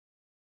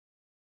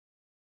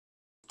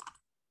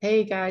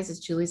Hey guys,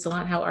 it's Julie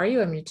Salant. How are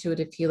you? I'm an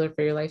intuitive healer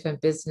for your life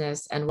and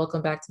business, and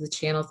welcome back to the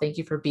channel. Thank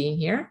you for being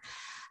here.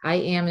 I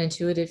am an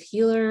intuitive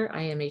healer.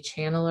 I am a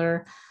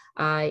channeler.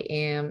 I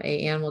am an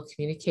animal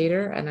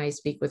communicator, and I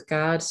speak with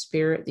God,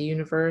 Spirit, the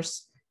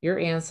universe, your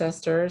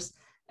ancestors,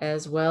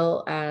 as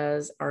well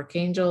as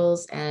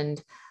archangels.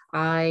 And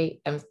I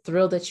am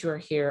thrilled that you are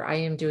here.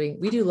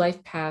 We do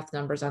life path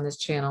numbers on this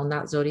channel,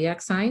 not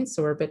zodiac signs,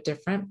 so we're a bit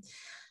different.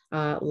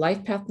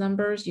 Life path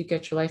numbers, you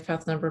get your life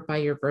path number by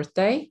your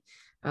birthday.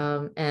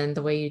 And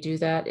the way you do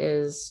that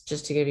is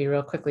just to give you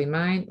real quickly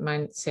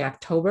mine say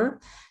October.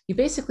 You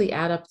basically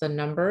add up the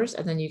numbers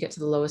and then you get to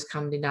the lowest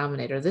common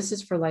denominator. This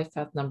is for life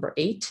path number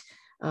 8.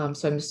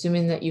 So I'm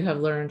assuming that you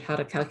have learned how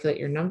to calculate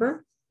your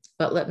number,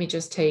 but let me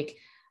just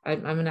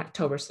I'm in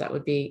October,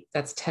 so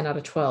that's 10 out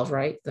of 12,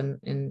 right? Then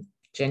in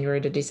January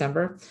to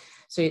December.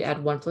 So you'd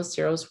add 1 plus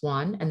 0 is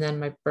 1. And then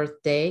my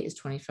birthday is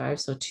 25.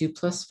 So 2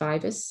 plus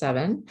 5 is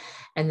 7.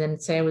 And then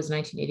say I was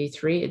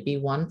 1983, it'd be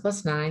 1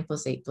 plus 9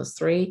 plus 8 plus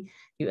 3.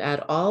 You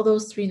add all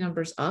those three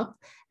numbers up,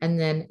 and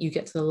then you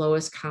get to the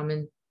lowest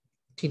common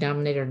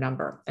denominator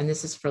number. And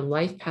this is for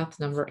life path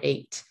number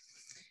 8.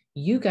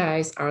 You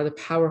guys are the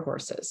power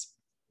horses.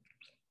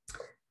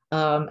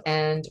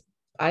 And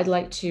I'd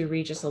like to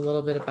read just a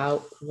little bit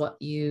about what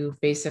you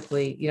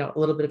basically, a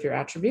little bit of your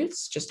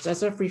attributes, just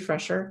as a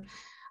refresher.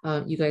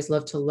 You guys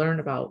love to learn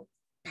about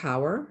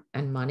power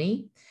and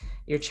money,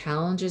 your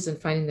challenges in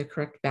finding the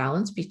correct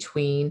balance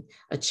between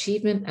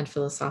achievement and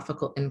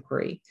philosophical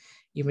inquiry.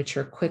 You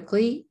mature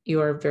quickly.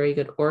 You are a very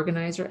good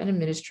organizer and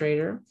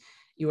administrator.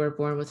 You are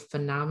born with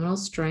phenomenal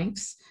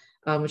strengths,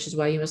 which is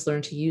why you must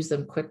learn to use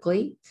them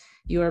quickly.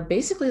 You are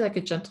basically like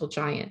a gentle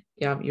giant.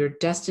 You're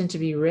destined to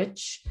be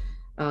rich,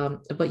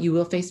 but you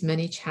will face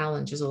many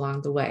challenges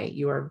along the way.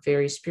 You are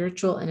very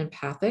spiritual and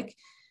empathic,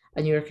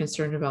 and you are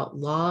concerned about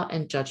law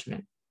and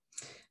judgment.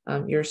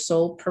 Your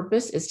sole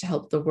purpose is to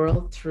help the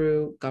world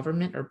through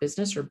government or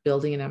business or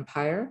building an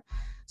empire.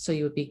 So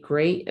you would be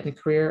great in a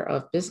career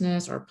of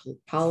business or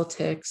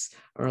politics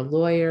or a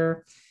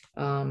lawyer.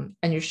 And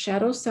your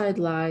shadow side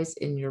lies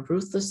in your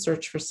ruthless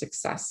search for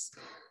success.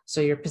 So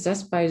you're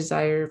possessed by a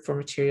desire for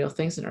material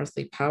things and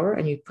earthly power,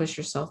 and you push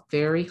yourself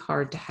very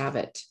hard to have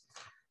it.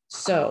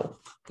 So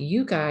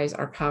you guys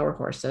are power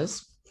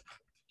horses.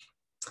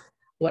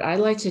 What I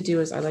like to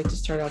do is I like to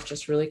start off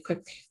just really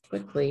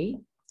quickly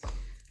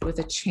with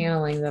a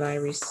channeling that I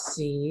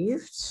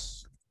received.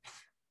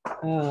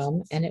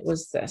 And it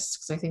was this,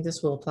 because I think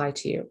this will apply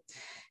to you.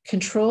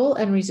 Control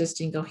and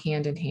resisting go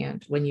hand in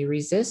hand. When you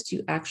resist,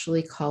 you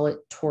actually call it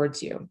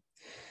towards you.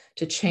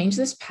 To change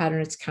this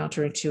pattern, it's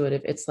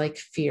counterintuitive. It's like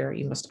fear.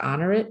 You must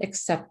honor it,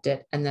 accept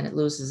it, and then it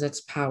loses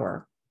its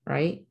power,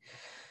 right?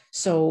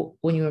 So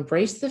when you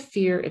embrace the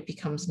fear, it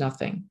becomes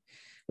nothing.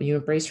 When you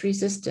embrace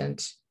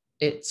resistance,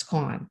 it's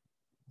gone.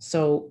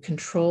 So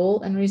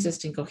control and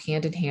resisting go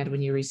hand in hand.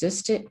 When you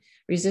resist,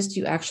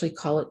 you actually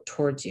call it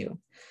towards you.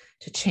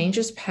 To change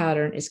this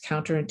pattern is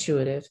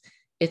counterintuitive.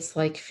 It's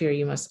like fear.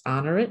 You must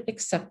honor it,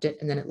 accept it,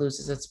 and then it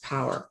loses its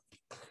power.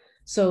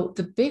 So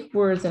the big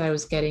word that I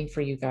was getting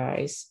for you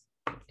guys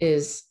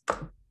is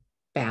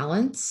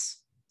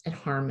balance and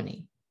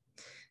harmony.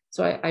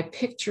 So I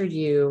pictured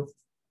you,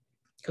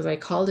 because I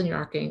called in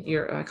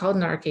I called in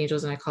the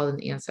archangels and I called in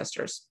the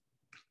ancestors.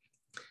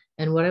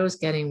 And what I was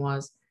getting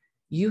was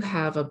you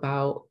have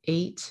about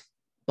 8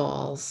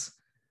 balls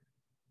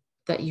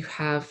that you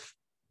have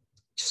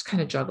just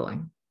kind of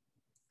juggling.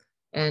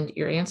 And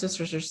your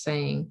ancestors are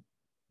saying,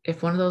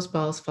 if one of those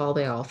balls fall,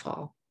 they all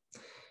fall.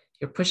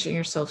 You're pushing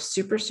yourself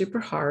super, super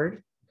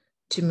hard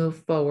to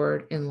move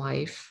forward in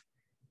life.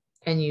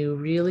 And you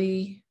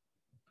really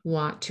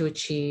want to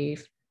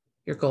achieve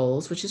your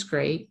goals, which is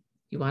great.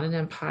 You want an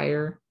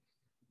empire.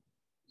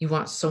 You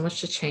want so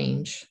much to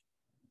change,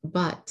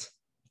 but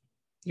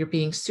you're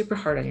being super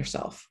hard on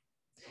yourself.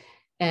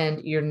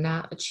 And you're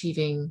not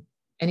achieving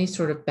any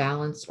sort of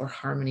balance or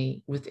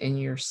harmony within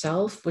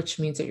yourself, which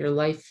means that your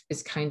life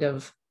is kind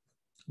of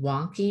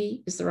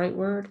wonky, is the right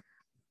word.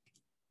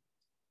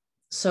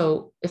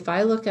 So if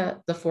I look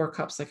at the 4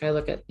 cups, like I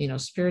look at,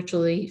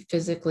 spiritually,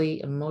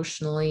 physically,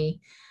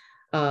 emotionally,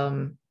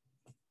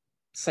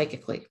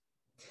 psychically,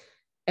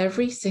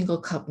 every single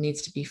cup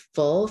needs to be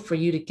full for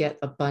you to get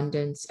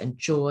abundance and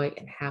joy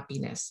and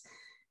happiness.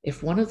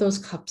 If one of those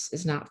cups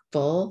is not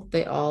full,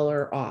 they all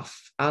are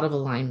off, out of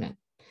alignment.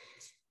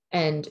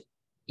 And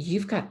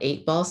you've got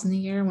 8 balls in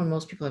the air when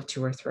most people have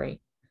 2 or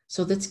 3.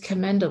 So that's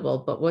commendable.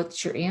 But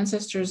what your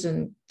ancestors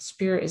and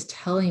spirit is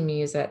telling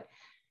me is that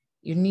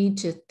you need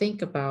to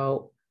think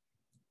about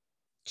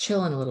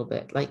chilling a little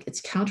bit. Like,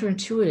 it's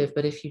counterintuitive,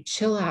 but if you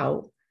chill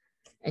out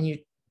and you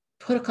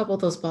put a couple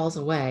of those balls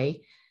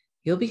away,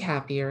 you'll be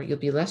happier. You'll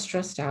be less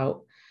stressed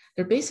out.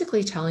 They're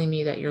basically telling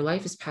me that your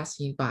life is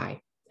passing you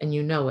by and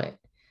you know it,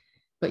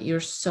 but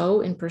you're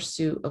so in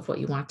pursuit of what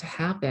you want to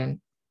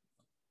happen.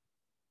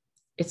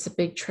 It's a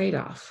big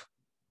trade-off.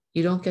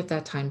 You don't get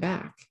that time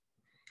back,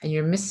 and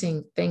you're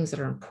missing things that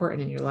are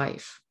important in your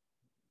life.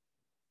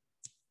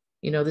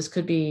 This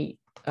could be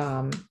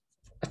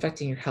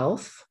affecting your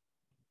health.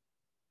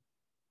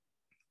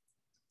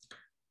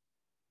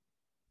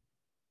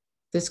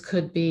 This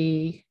could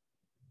be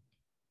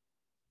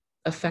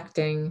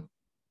affecting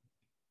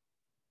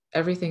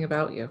everything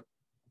about you.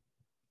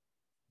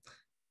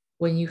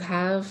 When you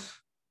have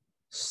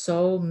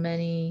so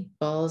many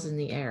balls in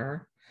the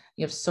air,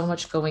 you have so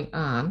much going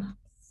on,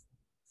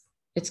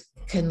 it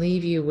can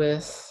leave you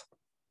with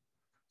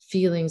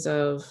feelings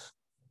of,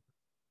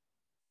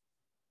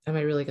 am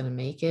I really going to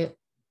make it?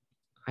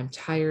 I'm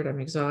tired.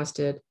 I'm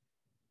exhausted.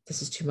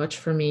 This is too much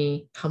for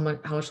me. How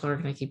much longer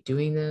can I keep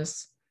doing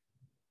this?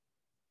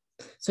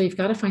 So you've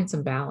got to find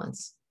some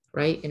balance,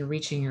 right, in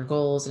reaching your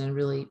goals and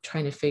really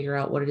trying to figure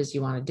out what it is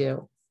you want to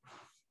do.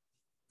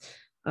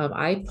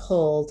 I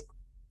pulled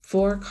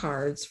 4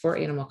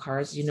 animal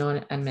cards. You know,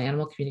 I'm an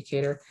animal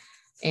communicator.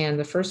 And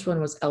the first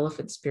one was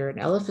elephant spirit.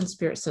 And elephant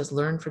spirit says,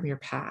 learn from your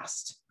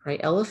past, right?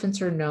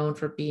 Elephants are known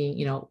for being,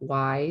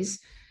 wise,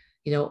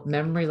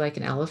 memory like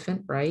an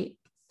elephant, right?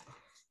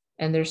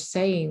 And they're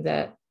saying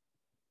that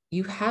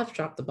you have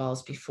dropped the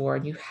balls before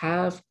and you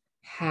have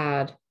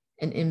had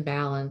an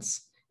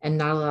imbalance and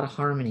not a lot of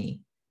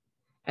harmony.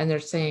 And they're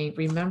saying,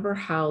 remember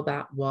how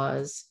that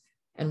was,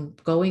 and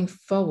going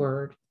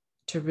forward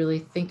to really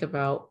think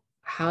about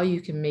how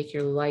you can make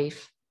your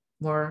life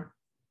more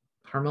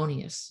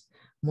harmonious,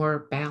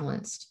 more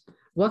balanced.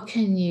 What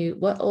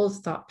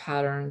old thought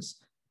patterns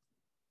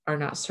are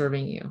not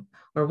serving you?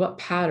 Or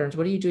what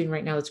are you doing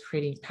right now that's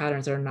creating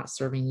patterns that are not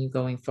serving you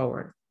going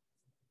forward?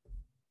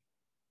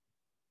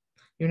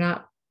 You're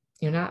not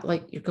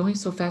like, you're going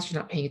so fast,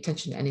 you're not paying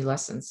attention to any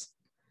lessons.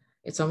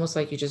 It's almost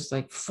like you're just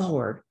like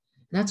forward,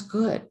 and that's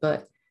good.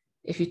 But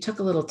if you took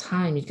a little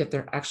time, you'd get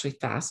there actually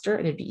faster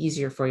and it'd be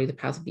easier for you. The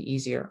path would be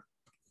easier.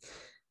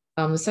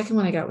 The second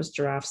one I got was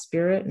giraffe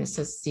spirit, and it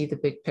says, see the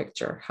big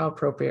picture. How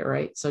appropriate,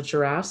 right? So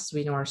giraffes,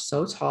 we know, are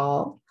so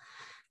tall.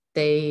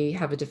 They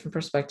have a different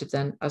perspective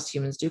than us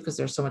humans do because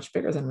they're so much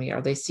bigger than we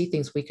are. They see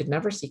things we could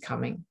never see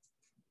coming.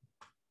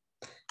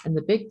 And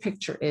the big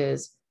picture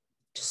is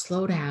to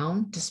slow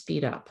down, to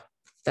speed up.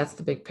 That's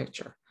the big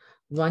picture.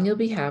 1, you'll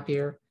be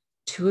happier.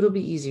 2, it'll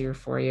be easier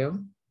for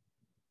you.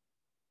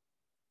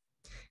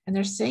 And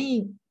they're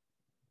saying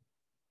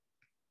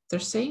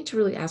to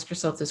really ask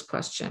yourself this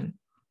question: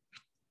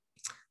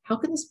 how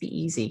can this be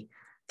easy?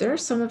 There are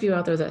some of you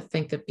out there that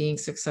think that being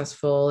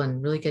successful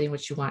and really getting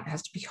what you want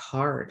has to be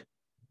hard.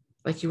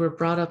 Like you were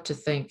brought up to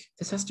think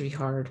this has to be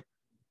hard,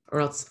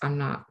 or else I'm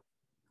not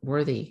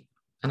worthy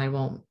and I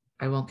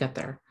won't get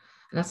there.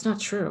 And that's not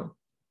true.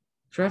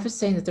 Giraffe is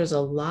saying that there's a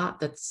lot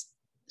that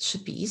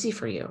should be easy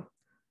for you.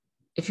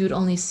 If you would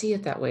only see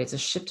it that way, it's a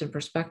shift in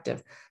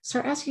perspective.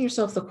 Start asking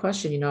yourself the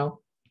question,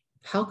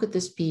 how could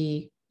this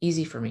be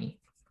easy for me?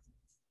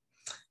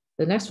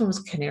 The next one was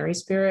canary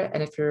spirit.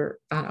 And if you're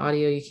on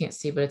audio, you can't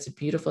see, but it's a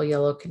beautiful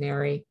yellow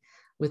canary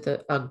with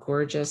a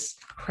gorgeous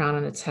crown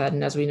on its head.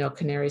 And as we know,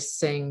 canaries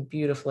sing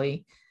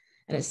beautifully.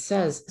 And it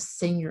says,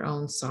 sing your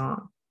own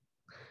song.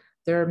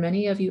 There are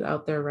many of you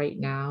out there right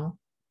now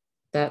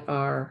that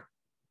are,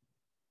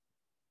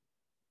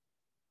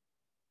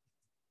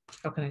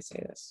 how can I say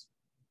this?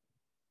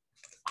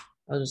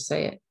 I'll just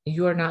say it.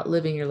 You are not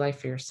living your life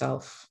for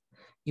yourself.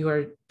 You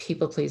are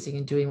people pleasing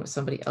and doing what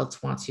somebody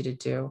else wants you to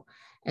do.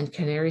 And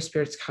canary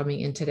spirit's coming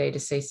in today to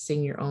say,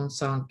 sing your own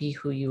song, be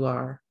who you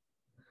are.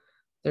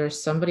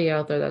 There's somebody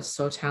out there that's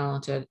so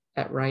talented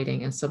at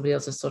writing and somebody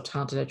else is so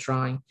talented at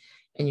drawing,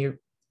 and you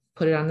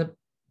put it on the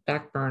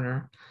back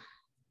burner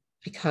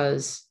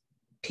because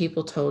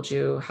people told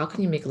you, how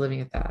can you make a living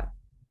at that?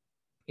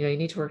 You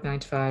need to work 9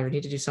 to 5 or you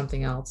need to do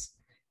something else.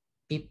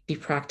 Be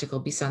practical,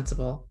 be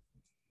sensible.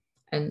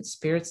 And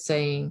Spirit's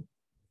saying,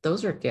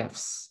 those are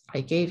gifts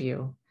I gave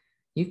you.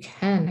 You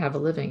can have a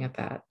living at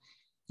that.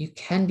 You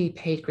can be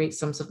paid great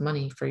sums of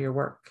money for your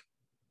work,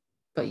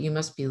 but you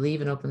must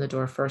believe and open the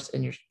door first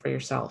for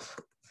yourself.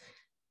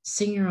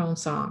 Sing your own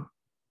song.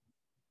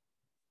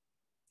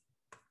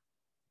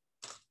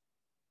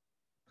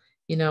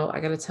 I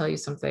got to tell you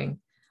something.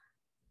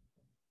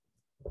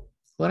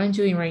 What I'm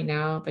doing right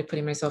now by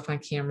putting myself on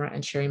camera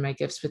and sharing my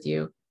gifts with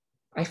you,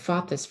 I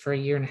fought this for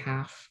 1.5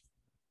 years.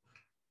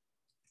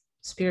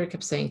 Spirit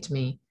kept saying to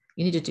me,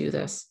 you need to do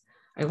this.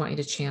 I want you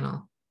to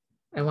channel.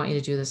 I want you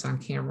to do this on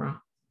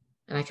camera.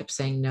 And I kept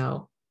saying,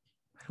 no,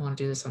 I don't want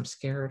to do this. I'm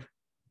scared.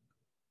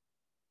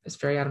 It's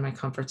very out of my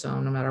comfort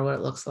zone, no matter what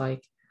it looks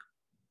like.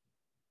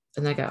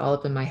 And I got all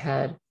up in my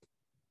head.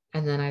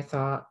 And then I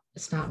thought,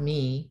 it's not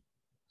me.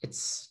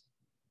 It's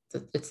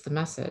the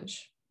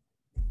message.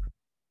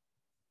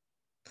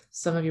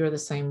 Some of you are the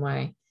same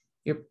way.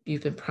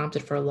 You've been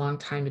prompted for a long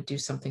time to do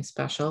something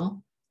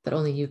special that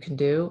only you can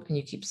do. And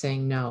you keep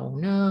saying, no,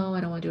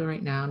 I don't want to do it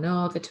right now. No,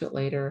 I'll get to it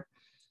later.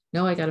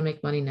 No, I got to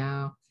make money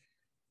now.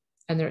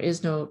 And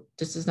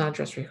this is not a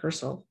dress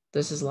rehearsal.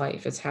 This is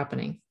life. It's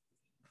happening.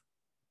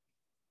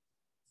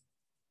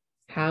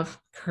 Have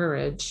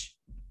courage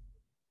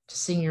to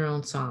sing your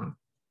own song.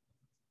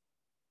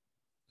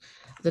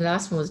 The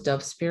last one was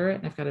dove spirit.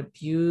 And I've got a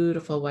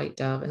beautiful white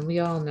dove. And we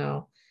all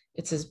know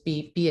it says,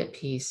 be at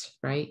peace,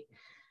 right?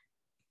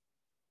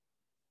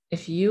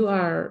 If you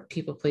are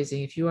people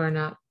pleasing, if you are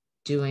not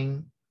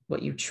doing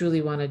what you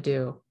truly want to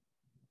do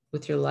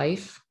with your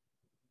life,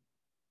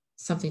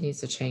 something needs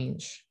to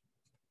change.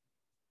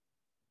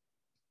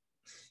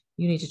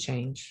 You need to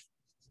change.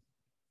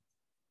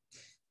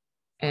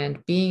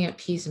 And being at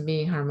peace and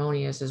being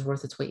harmonious is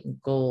worth its weight in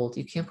gold.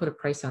 You can't put a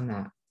price on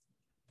that.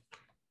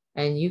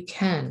 And you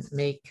can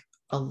make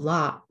a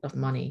lot of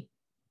money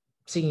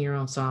singing your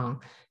own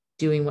song,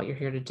 doing what you're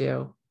here to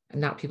do,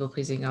 and not people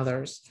pleasing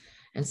others,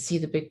 and see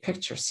the big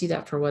picture, see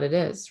that for what it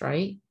is,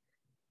 right?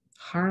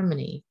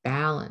 Harmony,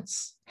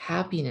 balance,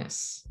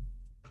 happiness,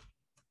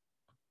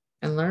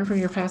 and learn from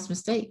your past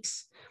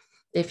mistakes.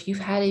 If you've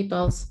had a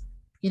belt,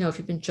 if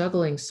you've been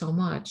juggling so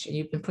much and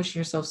you've been pushing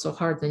yourself so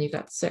hard, then you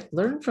got sick,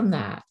 learn from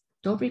that.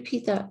 Don't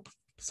repeat that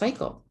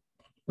cycle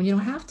when you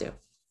don't have to.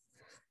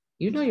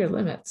 You know your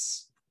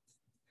limits.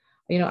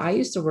 I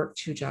used to work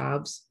 2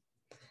 jobs,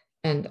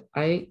 and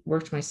I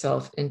worked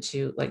myself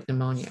into like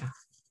pneumonia.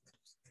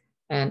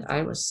 And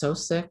I was so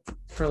sick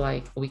for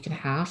like a week and a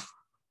half.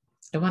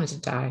 I wanted to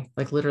die,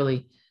 like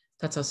literally.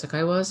 That's how sick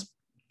I was.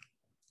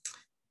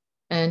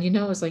 And,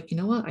 I was like, you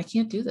know what? I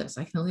can't do this.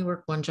 I can only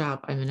work 1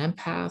 job. I'm an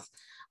empath.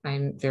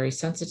 I'm very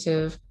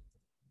sensitive,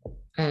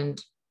 and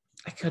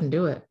I couldn't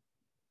do it.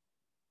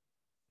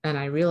 And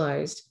I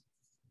realized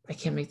I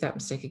can't make that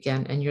mistake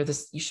again. And you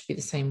should be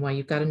the same way.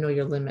 You've got to know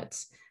your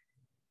limits.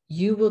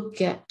 You will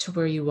get to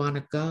where you want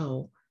to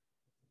go,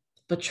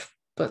 but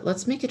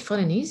let's make it fun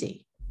and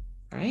easy,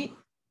 right?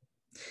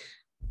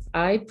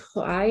 I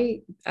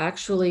do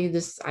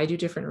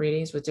different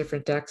readings with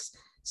different decks.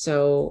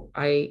 So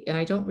I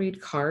don't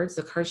read cards.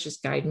 The cards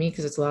just guide me,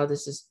 because a lot of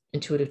this is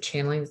intuitive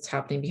channeling that's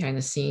happening behind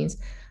the scenes.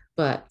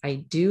 But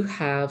I do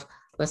have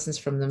lessons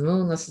from the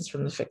moon, lessons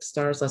from the fixed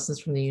stars, lessons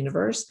from the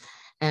universe.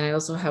 And I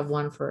also have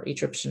one for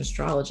Egyptian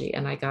astrology.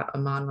 And I got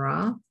Amon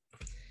Ra.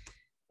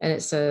 And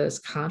it says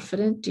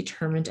confident,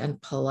 determined, and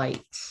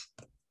polite.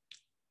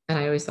 And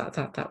I always thought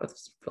that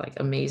was like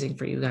amazing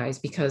for you guys,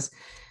 because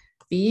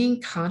being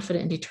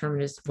confident and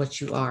determined is what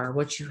you are,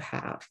 what you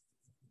have.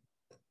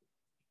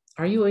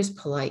 Are you always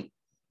polite?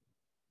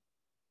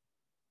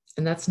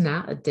 And that's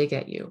not a dig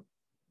at you.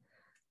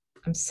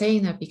 I'm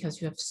saying that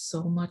because you have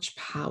so much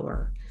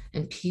power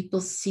and people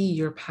see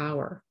your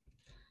power.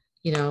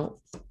 You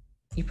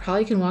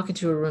probably can walk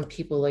into a room,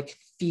 people like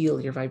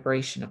feel your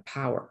vibration of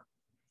power.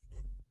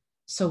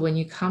 So when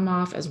you come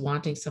off as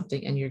wanting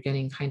something and you're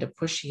getting kind of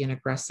pushy and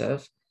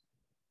aggressive,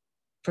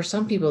 for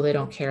some people, they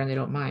don't care and they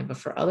don't mind. But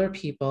for other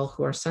people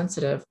who are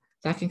sensitive,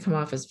 that can come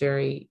off as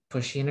very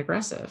pushy and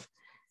aggressive.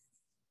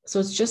 So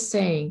it's just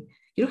saying,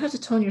 you don't have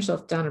to tone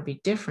yourself down or be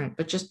different,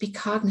 but just be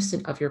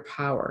cognizant of your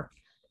power.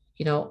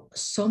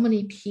 So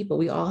many people,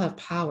 we all have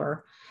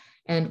power.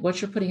 And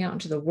what you're putting out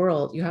into the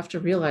world, you have to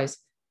realize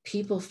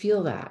people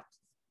feel that.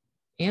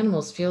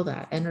 Animals feel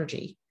that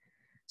energy.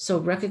 So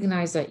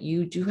recognize that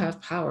you do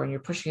have power and you're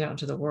pushing it out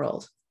into the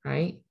world,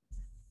 right?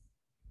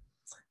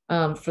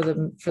 For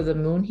the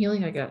moon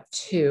healing, I got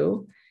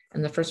 2.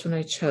 And the first one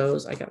I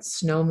chose, I got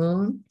snow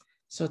moon.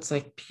 So it's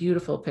like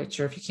beautiful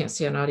picture. If you can't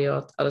see on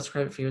audio, I'll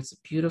describe it for you. It's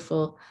a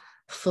beautiful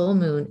full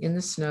moon in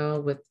the snow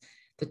with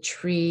the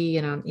tree,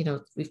 and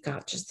we've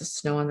got just the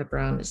snow on the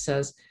ground. It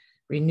says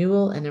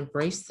renewal and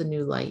embrace the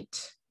new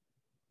light.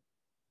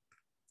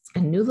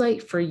 And new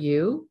light for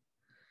you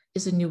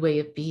is a new way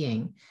of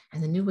being.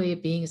 And the new way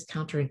of being is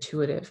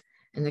counterintuitive.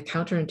 And the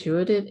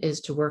counterintuitive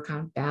is to work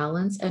on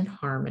balance and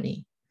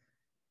harmony.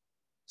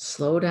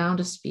 Slow down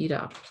to speed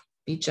up.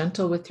 Be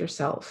gentle with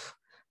yourself.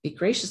 Be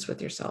gracious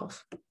with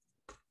yourself.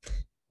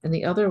 And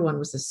the other one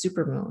was the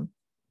supermoon.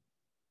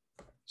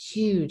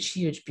 Huge,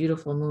 huge,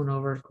 beautiful moon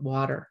over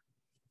water.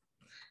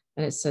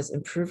 And it says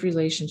improve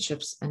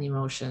relationships and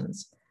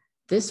emotions.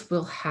 This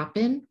will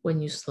happen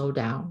when you slow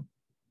down.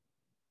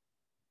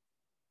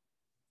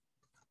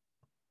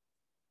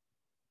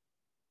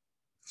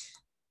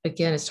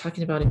 Again, it's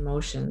talking about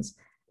emotions.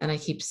 And I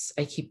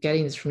keep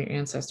getting this from your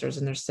ancestors,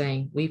 and they're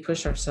saying, we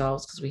push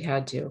ourselves because we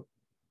had to.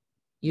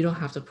 You don't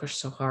have to push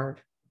so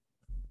hard.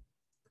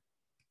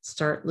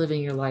 Start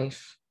living your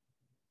life.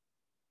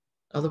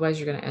 Otherwise,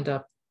 you're going to end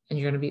up and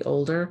you're going to be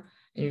older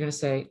and you're going to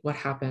say, what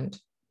happened?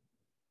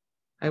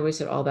 I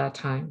wasted all that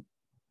time.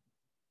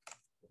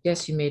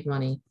 Yes, you made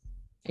money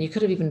and you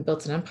could have even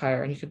built an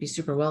empire and you could be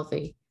super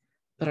wealthy,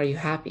 but are you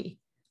happy?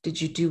 Did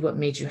you do what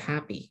made you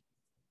happy?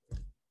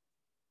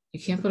 You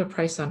can't put a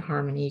price on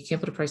harmony. You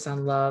can't put a price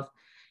on love.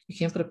 You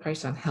can't put a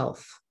price on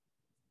health.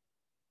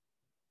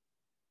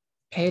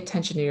 Pay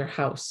attention to your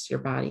house, your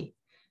body.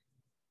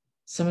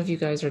 Some of you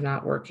guys are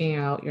not working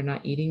out. You're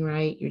not eating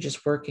right. You're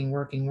just working,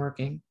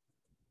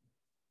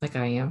 like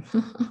I am.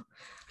 I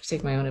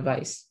take my own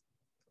advice.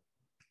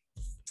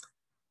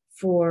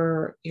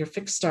 For your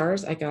fixed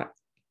stars, I got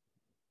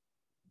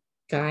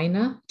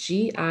Gienah,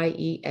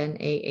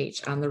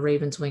 Gienah, on the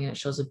raven's wing, and it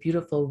shows a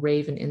beautiful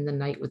raven in the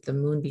night with the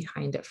moon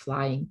behind it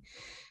flying.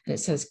 And it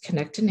says,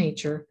 connect to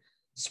nature,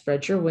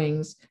 spread your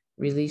wings,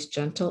 release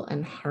gentle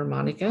and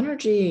harmonic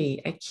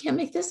energy. I can't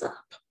make this up.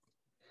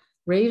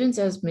 Ravens,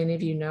 as many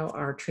of you know,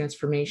 are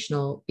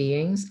transformational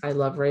beings. I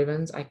love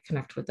ravens. I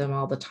connect with them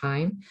all the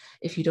time.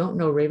 If you don't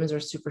know, ravens are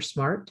super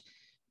smart.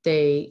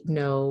 They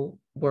know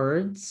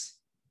words.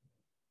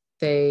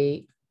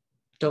 They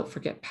don't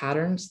forget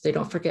patterns. They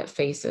don't forget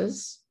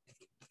faces.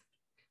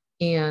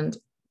 And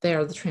they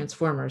are the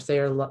transformers. They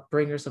are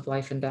bringers of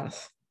life and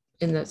death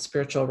in that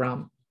spiritual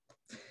realm.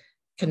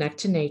 Connect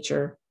to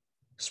nature,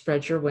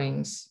 spread your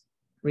wings,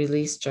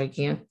 release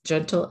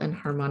gentle and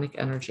harmonic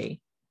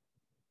energy.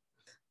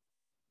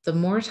 The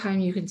more time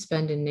you can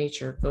spend in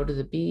nature, go to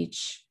the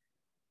beach,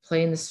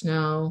 play in the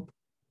snow,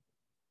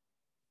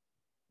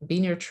 be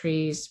near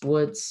trees,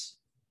 woods,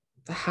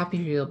 the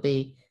happier you'll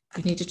be.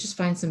 You need to just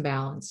find some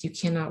balance. You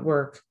cannot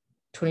work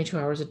 22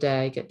 hours a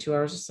day, get 2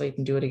 hours of sleep,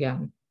 and do it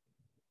again.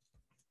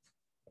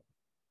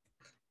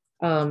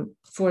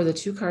 For the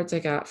 2 cards I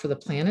got for the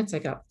planets, I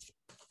got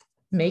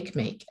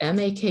Make,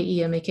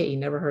 M-A-K-E, M-A-K-E.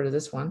 Never heard of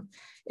this one.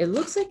 It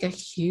looks like a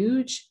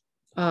huge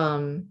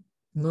moon,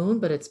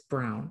 but it's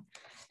brown.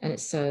 And it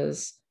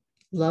says,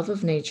 love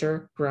of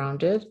nature,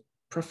 grounded,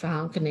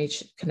 profound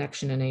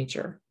connection to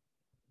nature.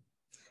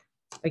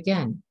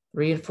 Again,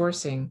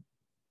 reinforcing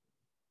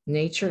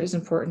nature is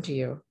important to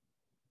you,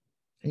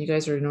 and you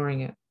guys are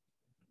ignoring it.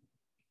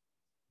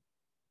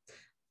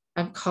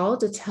 I'm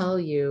called to tell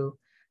you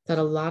that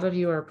a lot of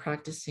you are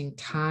practicing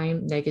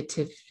time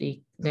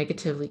negatively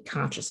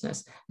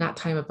consciousness, not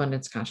time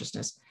abundance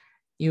consciousness.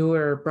 You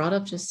were brought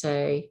up to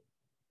say,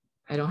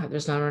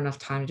 there's not enough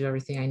time to do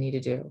everything I need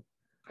to do.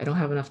 I don't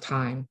have enough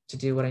time to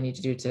do what I need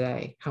to do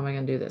today. How am I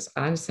going to do this?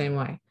 I'm the same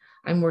way.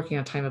 I'm working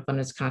on time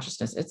abundance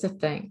consciousness. It's a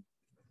thing.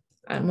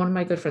 And one of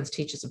my good friends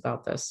teaches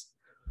about this.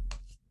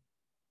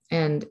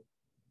 And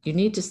you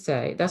need to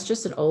say, that's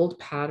just an old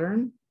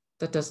pattern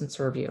that doesn't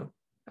serve you.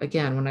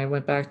 Again, when I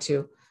went back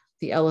to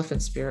the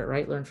elephant spirit,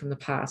 right? Learn from the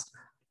past.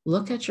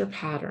 Look at your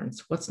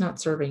patterns. What's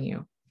not serving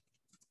you?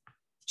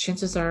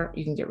 Chances are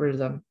you can get rid of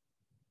them.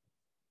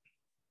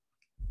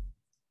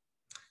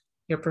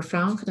 Your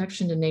profound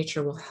connection to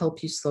nature will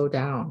help you slow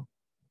down.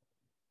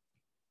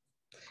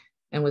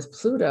 And with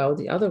Pluto,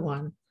 the other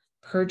one,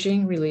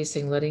 purging,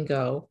 releasing, letting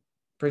go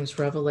brings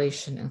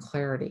revelation and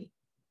clarity.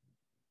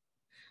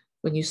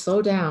 When you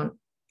slow down,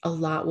 a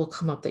lot will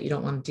come up that you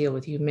don't want to deal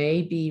with. You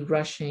may be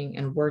rushing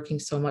and working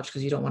so much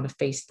because you don't want to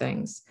face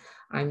things.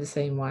 I'm the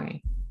same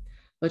way.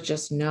 But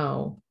just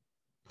know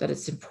that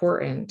it's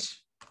important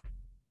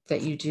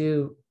that you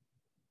do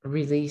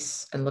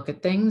release and look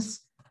at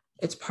things.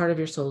 It's part of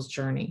your soul's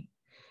journey.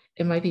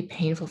 It might be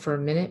painful for a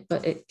minute,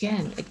 but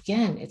again,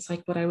 it's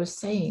like what I was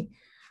saying,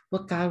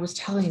 what God was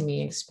telling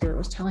me, Spirit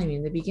was telling me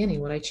in the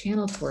beginning, what I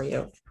channeled for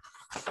you,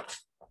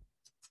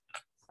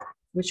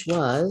 which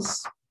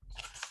was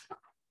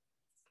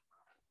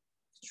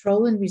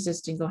control and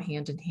resisting go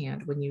hand in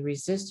hand. When you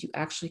resist, you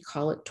actually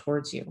call it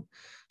towards you.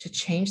 To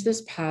change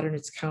this pattern,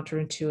 it's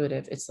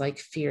counterintuitive. It's like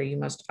fear. You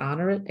must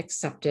honor it,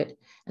 accept it,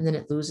 and then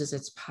it loses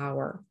its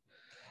power.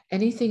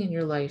 Anything in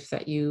your life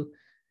that you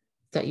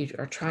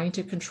are trying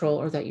to control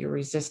or that you're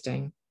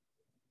resisting,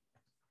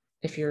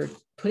 if you're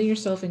putting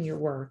yourself in your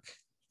work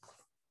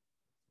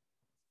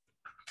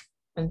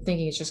and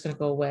thinking it's just going to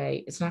go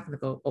away, it's not going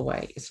to go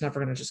away. It's never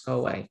going to just go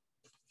away.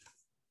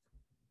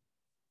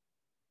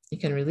 You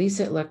can release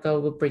it, let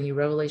go, will bring you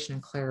revelation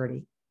and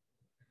clarity.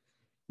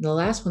 And the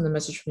last one, the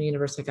message from the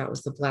universe I got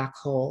was the black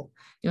hole.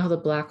 You know how the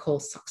black hole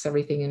sucks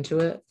everything into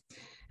it?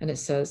 And it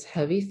says,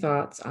 heavy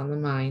thoughts on the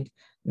mind,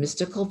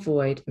 mystical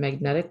void,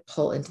 magnetic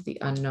pull into the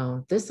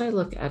unknown. This I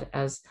look at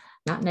as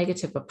not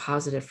negative, but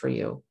positive for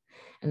you.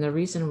 And the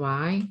reason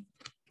why,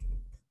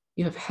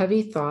 you have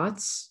heavy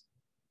thoughts,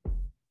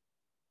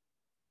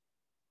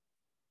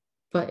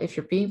 but if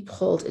you're being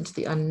pulled into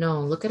the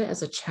unknown, look at it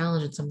as a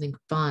challenge and something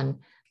fun,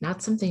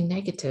 not something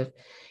negative.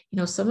 You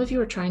know, some of you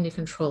are trying to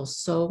control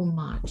so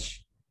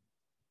much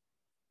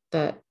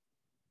that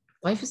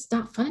life is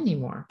not fun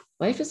anymore.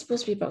 Life is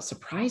supposed to be about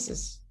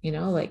surprises, you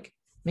know, like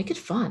make it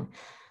fun.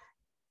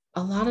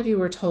 A lot of you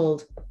were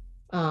told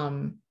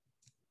that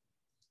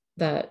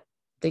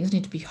things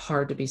need to be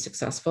hard to be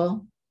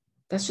successful.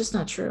 That's just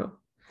not true.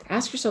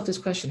 Ask yourself this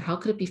question: how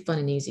could it be fun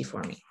and easy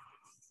for me?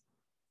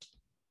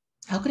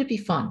 How could it be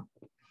fun?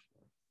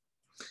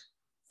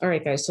 All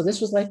right, guys, so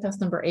this was Life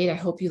Path number 8. I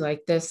hope you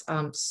like this.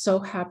 I'm so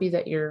happy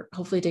that you're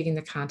hopefully digging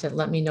the content.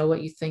 Let me know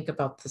what you think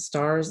about the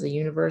stars, the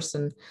universe,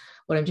 and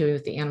what I'm doing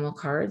with the animal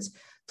cards.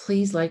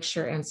 Please like,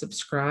 share, and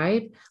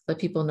subscribe. Let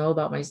people know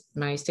about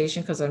my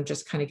station because I'm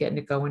just kind of getting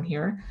it going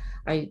here.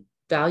 I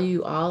value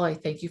you all. I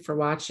thank you for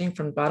watching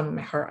from the bottom of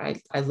my heart.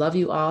 I love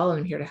you all, and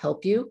I'm here to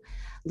help you.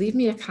 Leave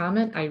me a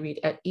comment. I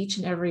read at each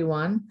and every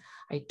one.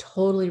 I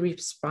totally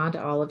respond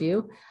to all of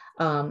you.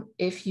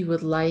 If you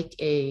would like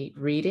a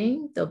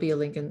reading, there'll be a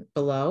link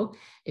below.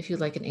 If you'd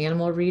like an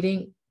animal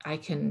reading, I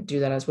can do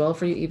that as well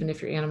for you, even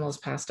if your animal is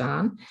passed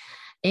on.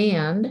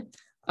 And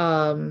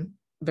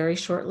very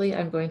shortly,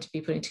 I'm going to be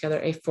putting together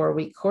a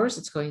 4-week course.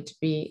 It's going to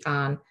be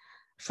on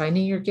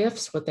finding your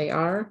gifts, what they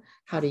are,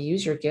 how to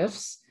use your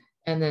gifts,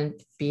 and then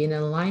being in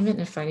alignment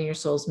and finding your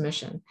soul's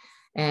mission.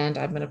 And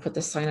I'm going to put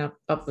the sign up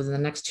within the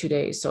next 2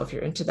 days. So if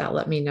you're into that,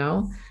 let me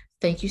know.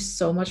 Thank you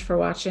so much for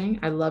watching.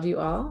 I love you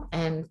all,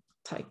 and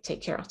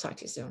take care. I'll talk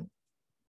to you soon.